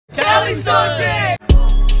Calisungang!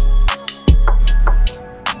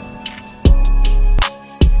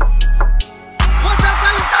 What's up,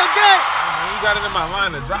 Calisungang? You got it in my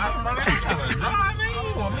mind to drive, man. I'm trying to drive, man.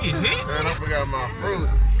 You want me hit? Man, I forgot my fruit.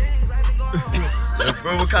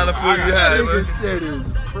 Bro, what kind of fruit you had, man? That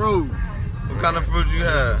is fruit. What kind of fruit you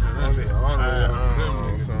had?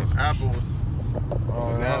 Some apples.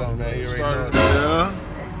 Bananas, man. You already know. Yeah.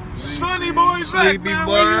 Sunny boy, Sleepy man.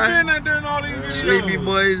 boy. Where you been at during all these videos? Sleepy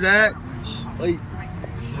boy, Zach. Sleep.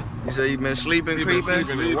 You say you been sleeping, creeping?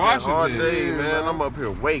 Sleeping All day, man. I'm up here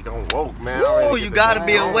awake. I'm woke, man. Ooh, you gotta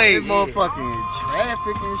be awake. This motherfucking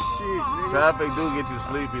traffic and shit. Traffic do get you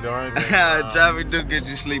sleepy, though. I ain't gonna lie. Traffic do get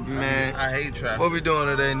you sleepy, man. I hate traffic. What we doing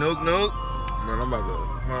today? Nook. Man, I'm about to,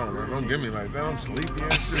 hold on, man. Don't get me like that. I'm sleepy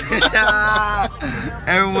and shit.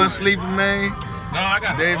 Everyone sleeping, man. No, I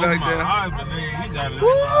got Dave to open like my that. eyes, but then he got it in Woo!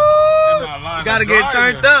 my line. You gotta of get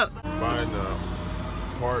driving. turned up. Buying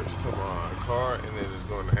parts to my car and then just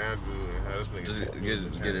going to Andrew and have this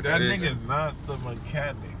nigga Get it That fixed. nigga's not the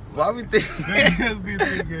mechanic. Why we think? Niggas be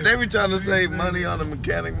thinking. They be trying to save money on the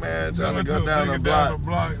mechanic, man. Trying to go down the Down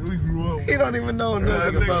block. We grew up. He don't even know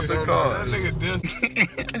nothing about the car. That nigga just.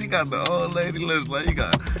 You got the old lady lips like you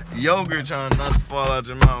got yogurt trying not to fall out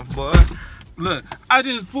your mouth, boy. Look, I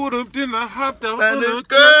just pulled up, then I hopped out And on the the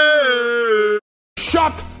girl.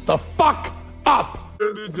 Shut the fuck up!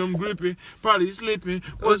 bitch, I'm gripping, probably slipping.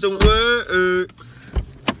 What's the word?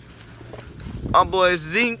 My boy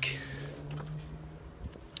Zinc.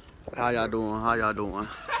 How y'all doing? How y'all doing?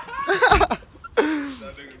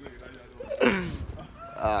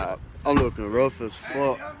 I'm looking rough as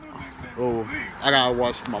fuck. Oh, I gotta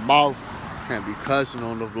watch my mouth. Can't be cussing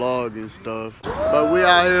on the vlog and stuff. But we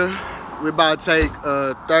out here. We about to take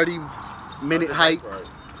a 30-minute hike.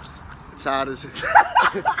 Tired as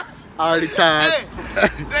already tired.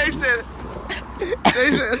 Hey,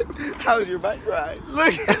 they said, how's your bike ride?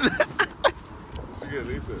 Look at that.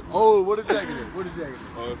 Oh, what a jacket is? What a jacket is?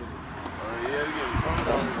 Yeah, it's getting cold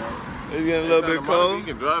out here. It's getting a little bit cold. You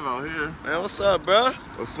can drive out here. Man, what's up, bro?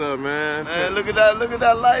 What's up, man? Man, look at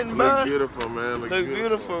that lighting, bro. Look beautiful, man. Look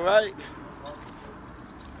beautiful, right?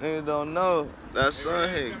 Niggas don't know. That sun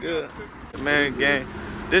hit good. Man, gang,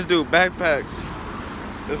 this dude backpack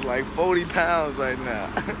is like 40 pounds right now.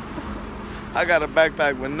 I got a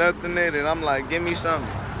backpack with nothing in it. I'm like, give me something.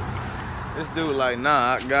 This dude like,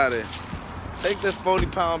 nah, I got it. Take this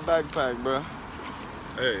 40-pound backpack, bro.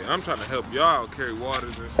 Hey, I'm trying to help y'all carry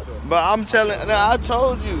waters and stuff. But I'm telling, I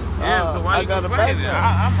told you. Yeah, so why I you got a complaining? backpack.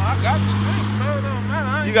 I got the thing, so it don't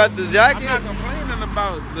matter. You got the jacket? I'm not complaining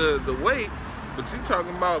about the weight, but you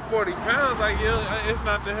talking about 40 pounds, like, yeah, it's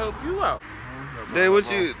not to help you out. They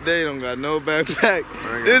don't got no backpack.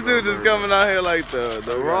 This dude just coming out here like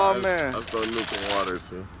the raw man. I stole nuking water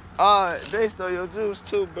too. They stole your juice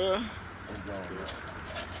too, bro.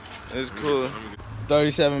 It's cool.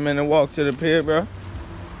 37-minute walk to the pier, bro.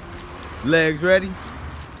 Legs ready?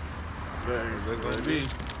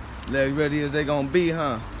 Legs ready as they gonna be,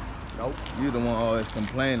 huh? Nope. You the one always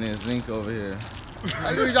complaining, Zink over here.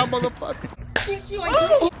 I use y'all motherfucker.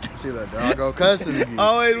 See that dog go cussing again.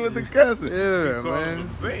 Always with the cussing. Yeah, man.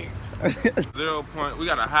 0 point. We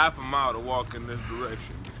got a half a mile to walk in this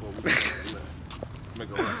direction before we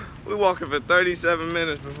make a run. We walking for 37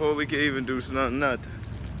 minutes before we can even do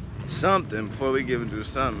nothing before we can even do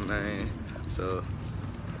something, man. So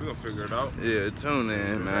We gonna figure it out. yeah, tune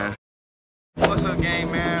in, man. What's up,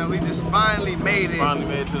 gang, man? We just finally made it. Finally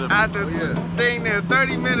made it to the After thing there,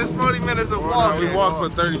 30 minutes, 40 minutes of walking. We walked for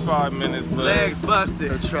 35 minutes, but Legs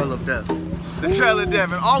busted. The trail of death. The trail of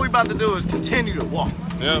death. And all we about to do is continue to walk.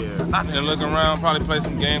 yeah. And look around, probably play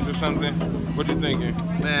some games or something. What you thinking?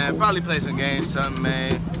 Man, probably play some games, something,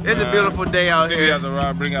 man. It's a beautiful day out See, here. we have to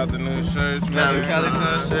ride, bring out the new shirts, Got the man.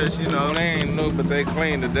 Calisun shirts, you know. They ain't new, but they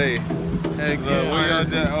clean today. Heck Look, yeah. we got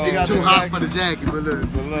that. It's too hot for the jacket, but look,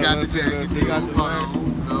 we got the let's see, jacket let's too. see. Got the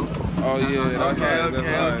Oh yeah, that's right.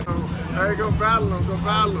 That's right. Hey, go battle them, go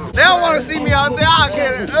battle them. They don't want to see me out there. I'll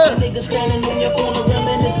get it. Niggas standing in your corner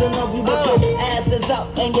reminiscing of you, but your ass is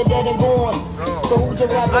up and you're dead and gone. So who's your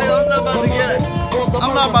rapper? I'm not about to get it.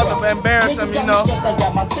 I'm not about to embarrass him, you know.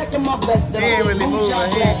 He ain't really moving.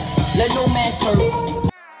 Let no man curse.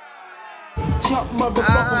 Chump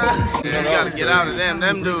motherfuckers. You gotta get out of them.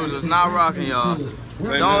 Them dudes is not rocking, y'all.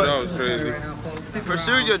 That was crazy.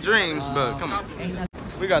 Pursue your dreams, but come on.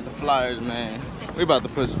 We got the flyers, man. We about to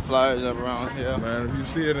put some flyers up around here. Man, if you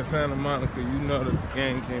see it in Santa Monica, you know the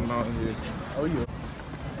gang came out here. Oh yeah.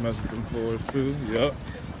 Messing them forwards too. Yup.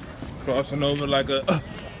 Crossing over like a.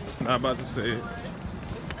 Not about to say it.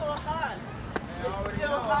 It's still hot. It's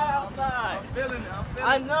still hot outside. I'm feeling it.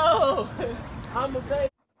 I know. I'm a baby.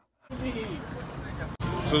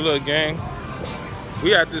 So look, gang,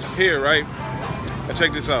 we at this pier, right? Now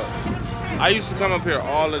check this out. I used to come up here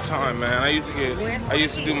all the time, man. I used to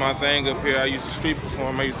do my thing up here. I used to street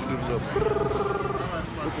perform. I used to do the little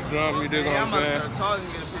with the drum. You dig what I'm saying?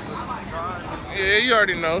 Yeah, you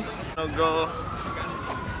already know. No go.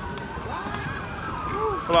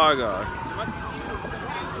 Fly guy.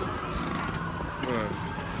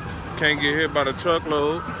 Can't get hit by the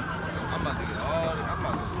truckload. I'm about to get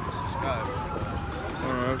subscribers.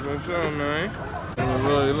 Alright, for sure, man.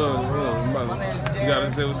 Look. You gotta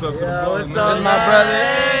say what's up to the boy. What's up, my brother?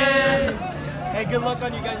 Hey, good luck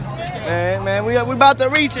on you guys' 3K. Man, we about to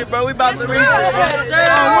reach it, bro. We about to reach it.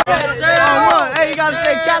 Yes, sir. On one. Hey, you gotta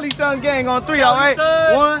say Calisun gang on 3, all right?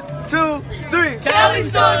 1, 2, 3.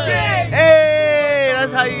 Calisun gang! Hey,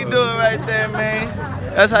 that's how you do it right there, man.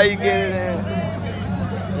 That's how you get it in.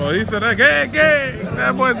 Oh, he said that gang.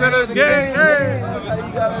 That boy said that's gang. Hey. That's how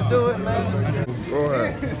you gotta do it, man. Go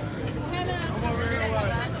ahead.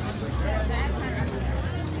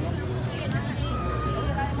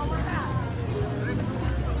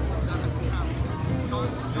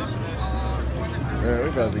 Man,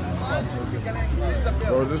 we gotta be.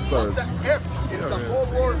 Bro, this started.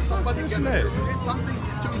 Somebody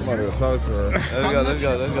gotta talk to her.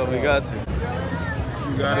 Let's go. We got to.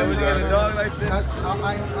 You got it. We got a dog like that.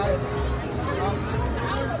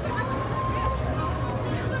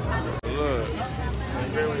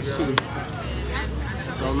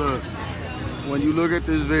 So look, when you look at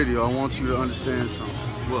this video, I want you to understand something.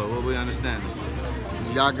 What we understand?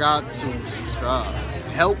 Y'all got to subscribe.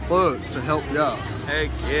 Help us to help y'all. Heck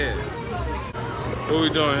yeah. What we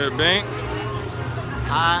doing here, Bank?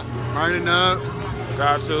 Hot, burning up.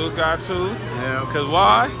 Got to. Yeah. Cause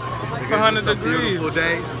why? It's 100 It's a degrees. beautiful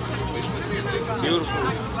day. Beautiful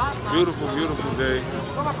day.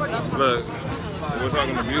 Look, we're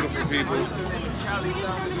talking to beautiful people.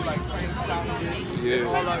 Yeah.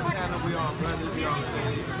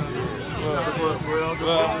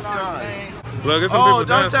 Look, it's some people Don't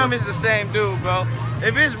dancing. tell me it's the same dude, bro.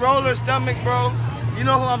 If it's roller stomach, bro, you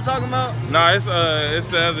know who I'm talking about? Nah, it's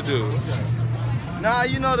the other dudes. Nah,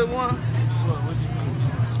 you know the one.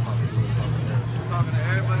 Talking to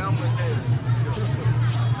everybody, I'm with David.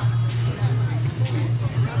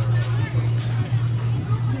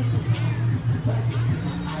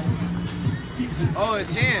 Oh,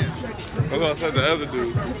 it's him. I was gonna say the other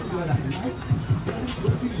dude.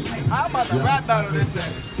 I'm about to rap battle this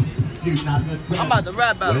thing. I'm about to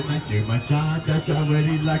rap battle. When I shoot my shot, that's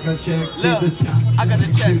already like a check. Look, I got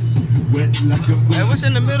the check. Wet like a Hey, what's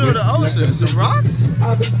in the middle of the ocean? Some rocks?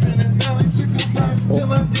 I've been spinning belly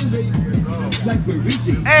till I'm dizzy. Like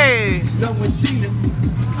Parisi. Hey! No one's seen him.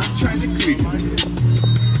 I'm trying to creep.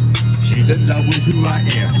 She's in love with who I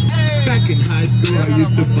am. Back in high school, I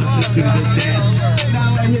used to bust it to the dance.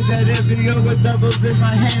 Now I hit that MVO with doubles in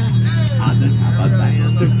my hand. On the top of my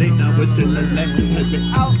hand, they know it till the left has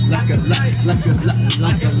been out like a light, like a light,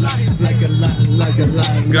 like a light, like a light, like a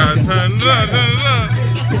light. Gotta turn it up.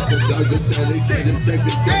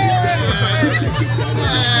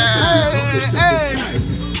 Hey!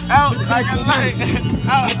 Out like a light.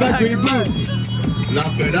 Out like a light. La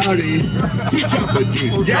Ferrari, two jumper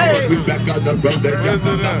juice. Yeah, we back on the road, they jump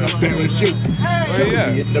on a parachute.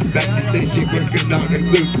 Shorty in the back, she say she working on the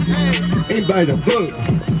glute. Ain't by the book,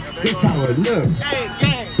 this how it look.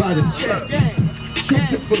 By the check, check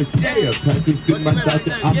the foot, yeah. Passes through my thoughts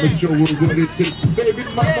and I'ma show her what it takes. Baby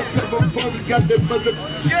mama, come on, boy, we got that mother.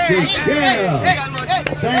 Yeah.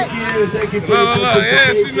 Thank you for the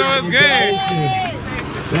Yeah, she know it's gang.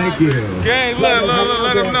 Thank you. Gang, look,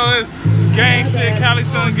 let them know it's gang shit,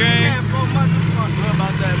 Calisun gang. What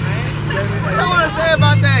you want to say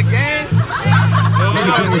about that, gang? Look,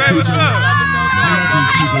 say what's up.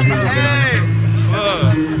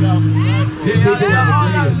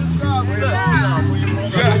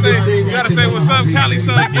 You gotta say what's up,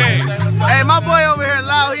 Calisun gang. Hey, my boy over here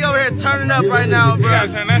loud. He over here turning up right now, You bro.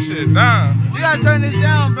 gotta turn that shit down. You gotta turn this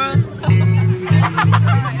down, bro.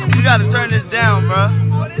 You gotta turn this down, bro.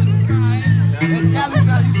 It's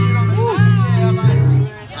Calisun. You see it on the shine.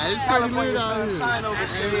 Yeah, It's pretty lit out here. Shine over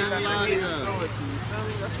shit.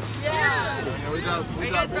 Are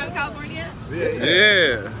you guys from California?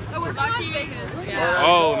 Yeah. Oh, we're from Las Vegas. Yeah.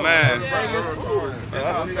 Oh man.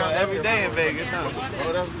 Every day in Vegas, huh? Oh,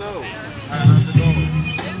 that's dope.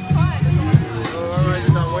 It's fun. Alright,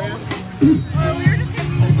 you not wearing? Well, we were just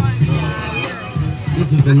having some fun. Yeah. This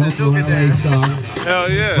is the local LA song Hell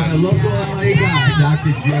by a yeah. local LA guy,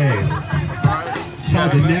 Dr. J. It's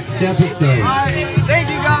called The Next Episode. Thank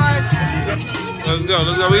you, guys. Let's go. Hey,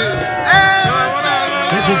 What up?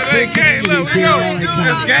 Hey, gang, look, we go.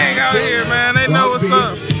 This gang out here, man. They know what's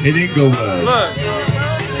up. It didn't go well. Look.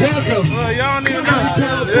 Welcome. Look, y'all don't even know.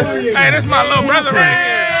 Hey, this is my little brother right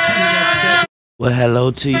here. Well,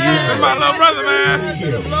 hello to you. This is my little brother, man.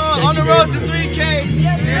 On the road to 3K.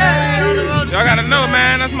 Yeah, on the road to Y'all gotta know,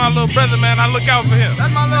 man. That's my little brother, man. I look out for him.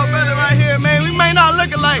 That's my little brother right here, man. We may not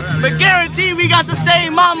look alike, but guarantee we got the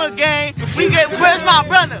same mama, gang. Where's my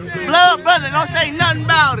brother? Blood brother. Don't say nothing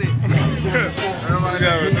about it.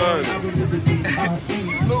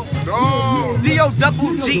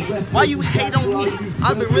 D-O-double-G. Why you hate on me?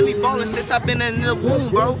 I've been really balling since I've been in the womb,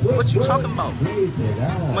 bro. What you talking about?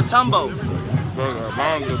 Matumbo. Bro,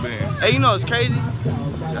 mom's a band. Hey, you know it's crazy?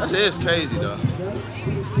 That is crazy, though.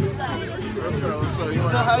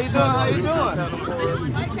 How you doing? How you doing?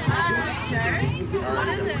 Sure. What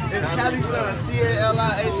is it? It's Calisun,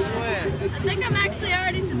 C-A-L-I-S-U-N. I think I'm actually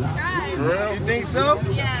already subscribed. You think so?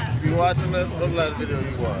 Yeah. You watching this? What's the last video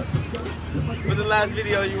you watched? What's the last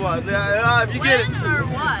video you watched? If you get it. When or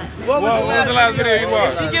what? What was the last video you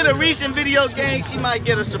watched? If she get a recent video, gang, she might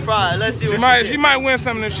get a surprise. Let's see what She might win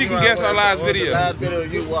something if she can guess our last video. Last video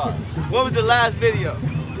you watched. What was the last video?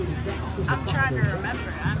 I'm trying to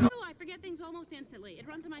remember. I forget things almost instantly. It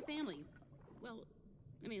runs in my family. Well,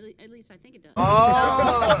 I mean, at least I think it does.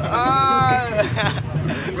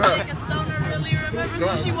 Like a stoner really remembers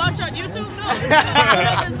what she watched on YouTube? No.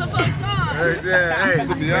 Remembers the fuck song. Hey,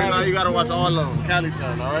 you gotta watch all of them.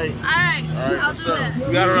 Calisun, alright? Alright, I'll do that.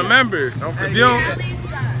 You gotta remember. If you don't,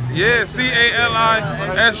 Calisun. yeah, C-A-L-I-S-U-N.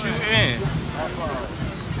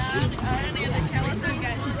 Are any of the Calisun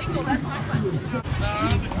guys single?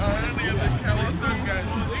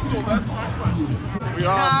 That's my question. We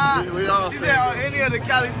all She said, are any of the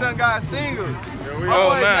Calisun guys single? we My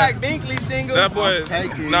all boy Zach Binkley single. That boy,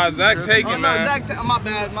 Zach taking, man. My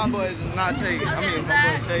bad, my boy is not taking. I mean,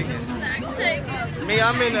 my boy taking. Zach's taking. Me,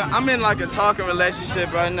 I'm in like a talking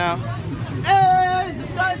relationship right now. Hey,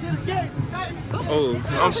 subscribe to the game. Oh,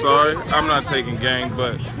 I'm sorry. I'm not taking gang,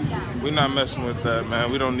 but we're not messing with that, man.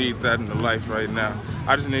 We don't need that in the life right now.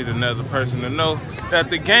 I just need another person to know that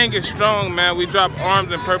the gang is strong, man. We drop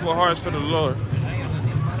arms and purple hearts for the Lord.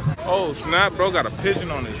 Oh, snap, bro got a pigeon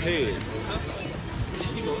on his head.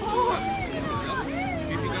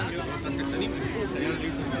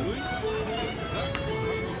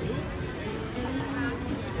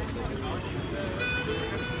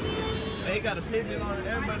 He got a pigeon on it.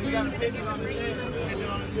 Everybody got a pigeon on his head. Pigeon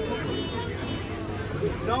on his head.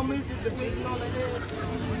 Don't miss it, the pigeon on the head.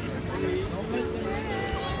 Don't miss it.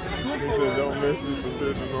 He said don't miss it, the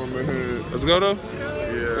pigeon on the head. Let's go, though?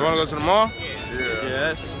 Yeah. You want to go to the mall? Yeah.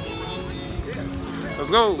 Yes. Let's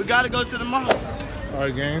go. We gotta go to the mall. All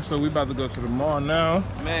right, gang, so we about to go to the mall now.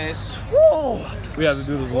 Man, it's, woo! We have to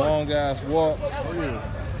do this long-ass walk.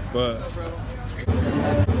 But...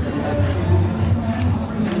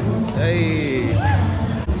 Hey.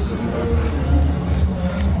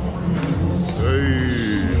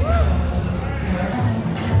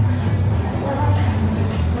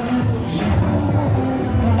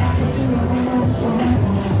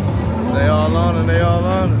 They all on it, they all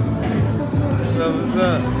on it. What's up, what's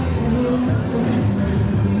up?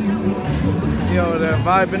 You over there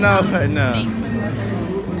vibing out right now.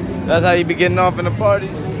 That's how you be getting off in the party?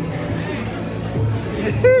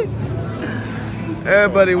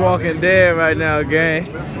 Everybody walking dead right now, gang.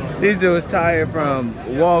 These dudes tired from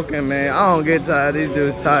walking, man. I don't get tired. These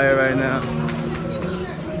dudes tired right now.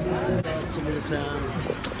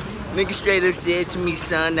 Nigga straight up said to me,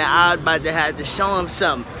 son, that I was about to have to show him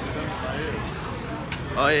something.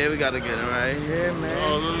 Oh yeah, we gotta get him right here, man.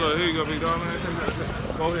 Oh, look, here you go, big dog, man.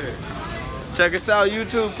 Go ahead. Check us out,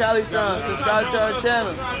 YouTube, Calisun. Subscribe to our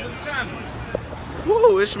channel.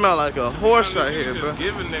 Woo, it smell like a horse right here, bro.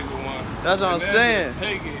 Give a nigga one. That's what I'm saying.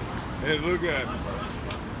 Take it and look at it.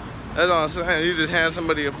 That's what I'm saying. You just hand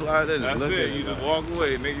somebody a flyer, they just That's look it. at it. You just walk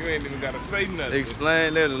away, nigga. You ain't even gotta say nothing.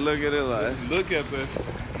 Explain, they just look at it like. Look at this.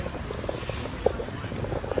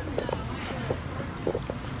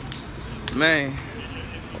 Man.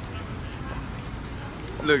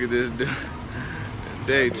 Look at this dude.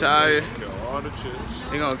 They tired. Kill all the chips.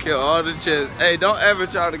 He gonna kill all the chips. Hey, don't ever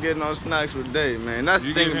try to get no snacks with Dave, man. That's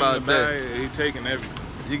the thing about Dave. He taking everything.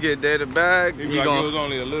 You get Dave the bag, He you like gonna, it was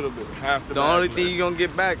only a little bit, half the the bag only left. thing you gonna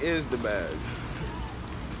get back is the bag.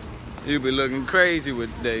 You be looking crazy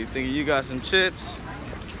with Dave, thinking you got some chips.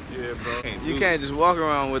 Yeah, bro. You can't just walk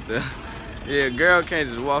around with the, yeah, girl can't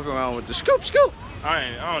just walk around with the scoop, scoop.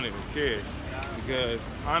 I don't even care. Because,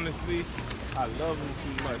 honestly, I love them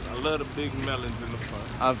too much. I love the big melons in the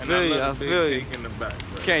front. I feel you, I feel you. Cake in the back,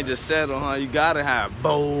 bro. You can't just settle, huh? You gotta have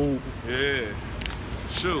bold. Yeah.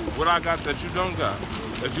 Shoot, what I got that you don't got?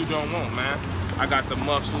 that you don't want, man. I got the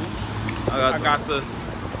muscles. I got the,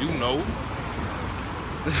 you know.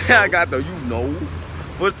 I got the you know.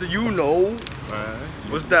 What's the you know? Man.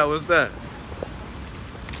 What's that? What's that?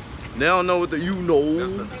 They don't know what the you know.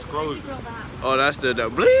 That's the disclosure. Oh, that's the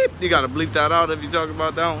bleep. You gotta bleep that out if you talk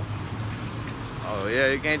about that one. Oh yeah,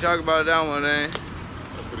 you can't talk about that one, eh?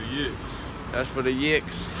 That's for the yicks. That's for the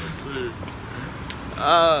yicks. Sure.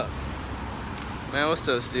 Man, what's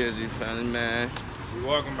up, CSG family, man? We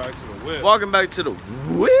walking back to the whip. Walking back to the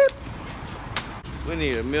whip. We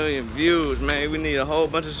need 1 million views, man. We need a whole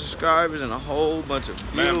bunch of subscribers and a whole bunch of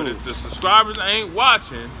views. Man, but if the subscribers ain't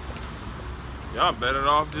watching, y'all better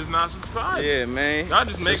off just not subscribing. Yeah, man. Y'all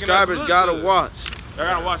just making subscribers us look gotta good. watch. Y'all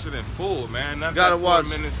gotta watch it in full, man. Not Gotta that watch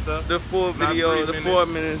 4-minute stuff. the full Not video, 3 the 4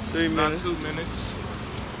 minutes, 3 Not minutes. 2 minutes.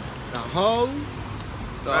 The whole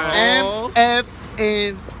The whole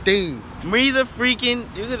MFN thing. me the freaking,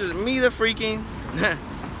 you could just me the freaking,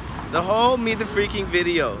 the whole me the freaking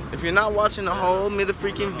video. If you're not watching the whole me the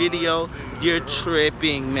freaking video, you're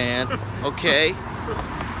tripping, man. Okay? You be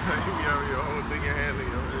having your whole thing in hand in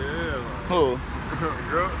your Who?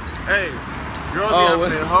 girl. Hey, girl be Oh, having what?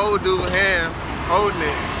 that whole dude hand, holding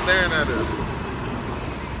it, staring at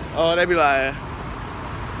us. Oh, they be like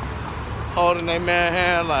holding their man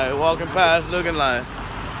hand, like walking past, looking like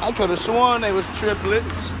I could have sworn they was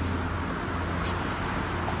triplets.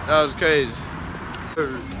 That was crazy.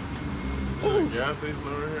 Gas station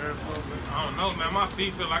over here or something. I don't know, man. My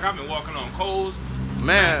feet feel like I've been walking on coals.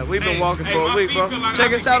 Man, we've been walking for a my week, feet bro. feel like Check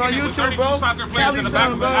I've us been out on kicking it with YouTube, 32 bro. soccer players in the back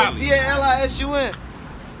Calisun, of bro. an alley. C-A-L-I-S-U-N.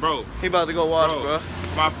 Bro, He about to go wash, bro.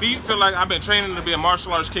 my feet feel like I've been training to be a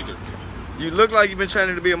martial arts kicker. You look like you've been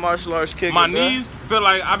training to be a martial arts kicker. My bro. knees feel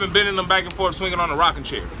like I've been bending them back and forth, swinging on a rocking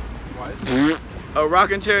chair. A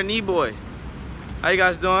rocking chair knee boy. How you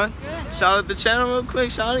guys doing? Good. Shout out the channel real quick,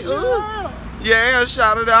 shout it. Yeah,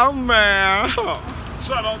 shout it out, man.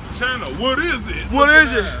 Shout out the channel. What is it? What Look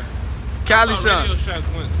is at it? that. Calisun. Radio Shacks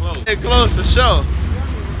went close. They closed for sure.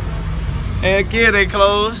 Heck yeah, they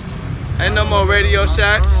closed. Ain't no more Radio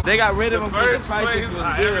Shacks. They got rid of them because First the prices place was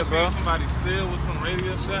I good, ever bro. seen somebody steal was from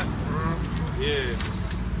Radio Shack. Yeah.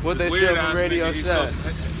 What they This steal weird-ass from Radio nigga, he stole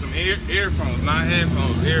Shack? Some earphones, not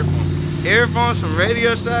headphones, earphones. Earphones from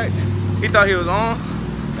Radio Shack? He thought he was on?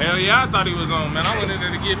 Hell yeah, I thought he was on, man. I went in there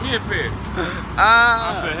to get me a pair. I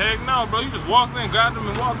Ah. said, heck no, bro. You just walked in, got them,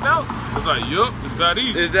 and walked out. I was like, yup, it's that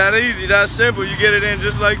easy. It's that easy, that simple. You get it in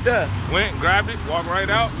just like that. Went, grabbed it, walked right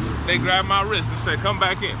out. They grabbed my wrist and said, come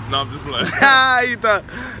back in. No, I'm just playing. You thought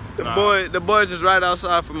the boys is right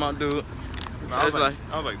outside for my dude. No, I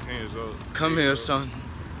was like 10 years old. Come here, son.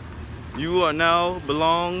 You are now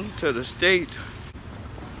belong to the state.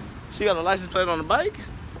 She got a license plate on the bike?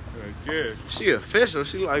 Yeah. She official.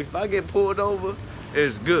 She like, if I get pulled over,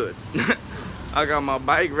 it's good. I got my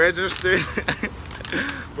bike registered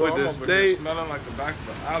Bro, with the I'm over here state. smelling like the back of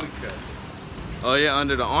the alley cat. Oh yeah,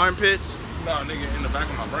 under the armpits, No, nigga, in the back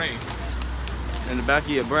of my brain. in the back of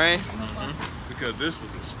your brain. Because this was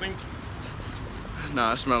a stink.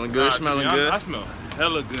 Nah, it's smelling good. Nah, Smelling to me, good. I smell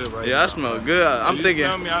hella good right now. Yeah, I smell good. I'm You thinking.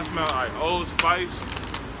 Smell me, I smell like Old Spice.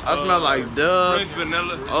 I smell like Dove, French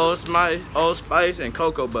vanilla. Old Spice, and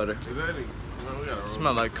cocoa butter. Is that it? Well, we gotta roll.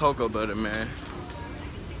 Smell like cocoa butter, man.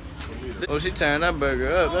 Oh, she tearing that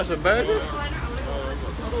burger up. That's a burger?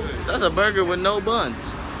 That's a burger with no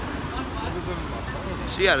buns.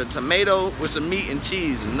 She had a tomato with some meat and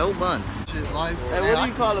cheese and no bun. Shit, life. Hey, what do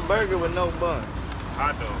you call a burger with no buns?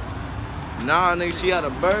 Hot dog. Nah, nigga, she had a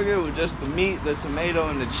burger with just the meat, the tomato,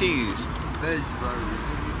 and the cheese. Veggie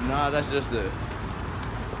burger. Nah, that's just the...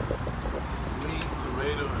 Meat,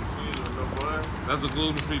 tomato, and cheese with no bun. That's a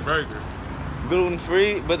gluten-free burger.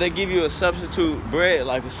 Gluten-free, but they give you a substitute bread,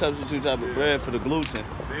 like a substitute type of bread for the gluten.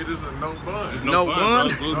 They just a no bun. No bun?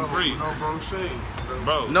 Bro, gluten-free. No brochet.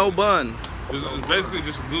 Bro, No bun. it's basically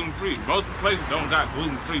just gluten-free. Most places don't got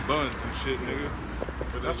gluten-free buns and shit, nigga.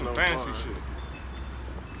 But That's some no fancy bun. shit.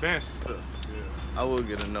 Fancy stuff. I will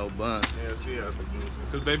get a no bun. Yeah, she has the gluten.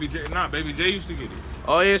 Cause Baby J used to get it.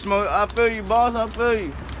 Oh yeah, smoke. I feel you, boss. I feel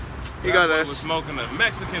you. He got boy that. was smoking a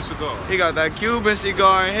Mexican cigar. He got that Cuban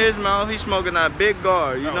cigar in his mouth. He's smoking that big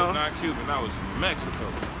guard. You That know. was not Cuban. That was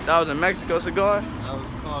Mexico. That was a Mexico cigar. That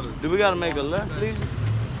was called a... Do we gotta make a left, please?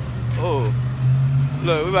 Oh,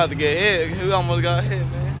 look, we about to get hit. We almost got hit,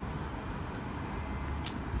 man.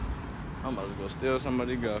 I'm about to go steal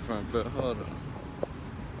somebody's girlfriend, but hold on.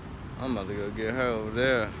 I'm about to go get her over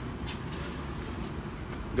there.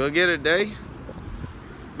 Go get her, Day.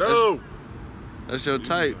 No! That's your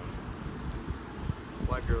type.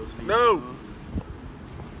 White girls. No!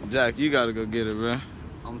 Jack, you gotta go get her, bro.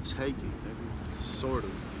 I'm taking, baby. Sort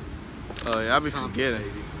of. Oh yeah, I be forgetting.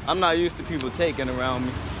 I'm not used to people taking around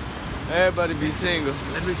me. Everybody be single.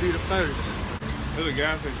 Let me be the first. There's a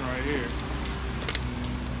gas station right here.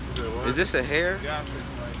 Is this a hair? Gas station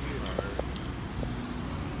right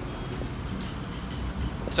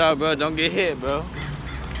here. Sorry, bro. Don't get hit, bro.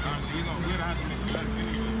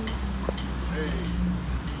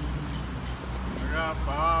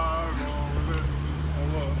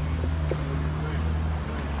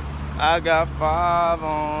 I got 5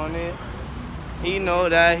 on it. He know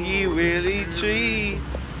that he really treat.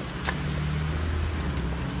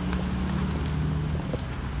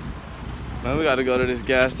 Man, we gotta go to this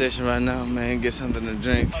gas station right now, man, get something to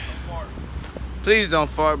drink. Please don't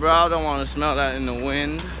fart, bro. I don't want to smell that in the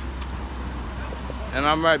wind. And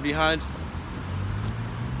I'm right behind you.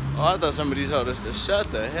 Oh, I thought somebody told us to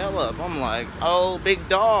shut the hell up. I'm like, oh, big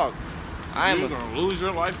dog. You're gonna lose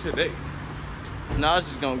your life today. No, I was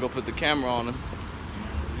just gonna go put the camera on him.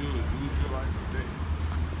 You would lose your life today.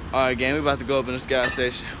 Alright, gang, we about to go up in this gas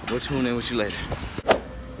station. We'll tune in with you later.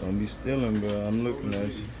 Don't be stealing, bro. I'm looking at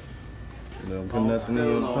you. Don't put nothing in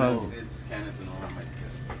your pocket.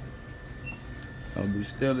 Don't be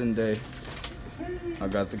stealing, Day. I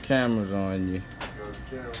got the cameras on you.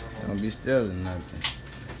 Don't be stealing nothing.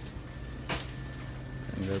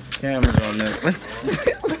 I got the cameras on that.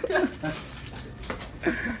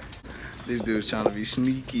 These dudes trying to be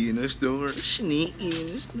sneaky in the store. Sneaky in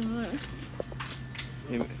the store.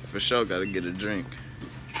 For sure, gotta get a drink.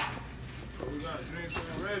 We got drinks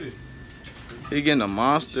already. He getting a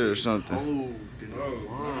Monster or something. We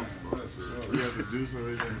got the juice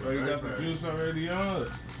already. Oh, you got the juice already on.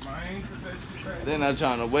 They're not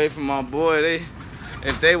trying to wait for my boy.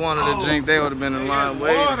 If they wanted a drink, they would have been in line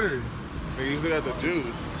waiting. They usually got the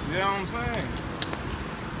juice. Yeah, I'm saying.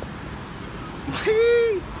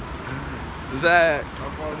 Zach.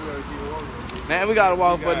 Man, we gotta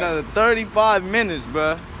walk for another 35 minutes,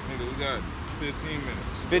 bruh. Nigga, we got 15 minutes.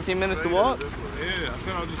 15 minutes to walk? Yeah, I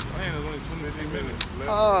said I was just playing. It's only 23 minutes.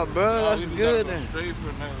 Oh, bro, that's good then.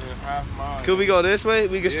 Could we go this way?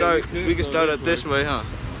 We can start. We can start up this way, huh?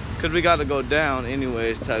 Cause we gotta go down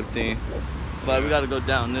anyways, type thing. But we gotta go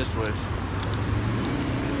down this way.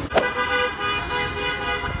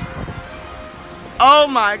 Oh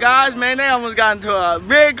my gosh, man, they almost got into a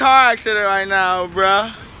big car accident right now,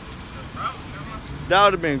 bruh. That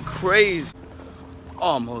would have been crazy.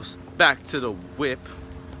 Almost back to the whip.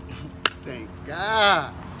 Thank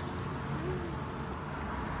God.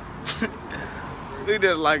 We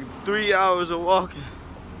did like 3 hours of walking.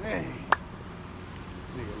 Man.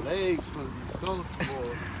 Nigga, legs gonna be so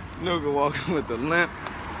full. Nigga walking with a limp.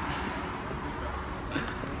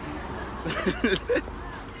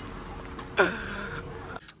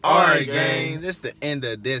 Alright, gang, this the end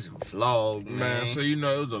of this vlog, man. So you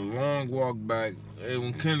know, it was a long walk back.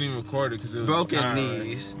 We couldn't even record it because it was broken tired.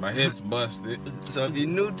 knees. My hips busted. So if you're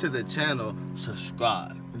new to the channel,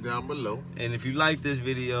 subscribe. Down below. And if you like this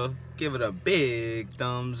video, give it a big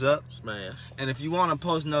thumbs up. Smash. And if you want a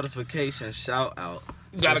post notification shout out,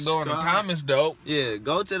 You gotta go in the comments, though. Yeah,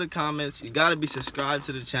 go to the comments. You gotta be subscribed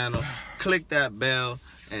to the channel. Click that bell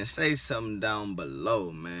and say something down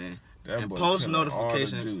below, man. That and boy post killing all the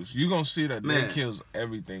notification. juice. You gonna see that Man, man kills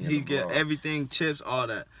everything. He in the get vlog. everything, chips, all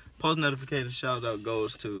that. Post notification shout out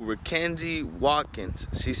goes to Mackenzie Watkins.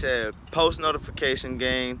 She said, post notification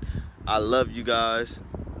gang. I love you guys.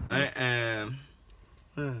 I am.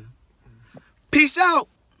 Peace out.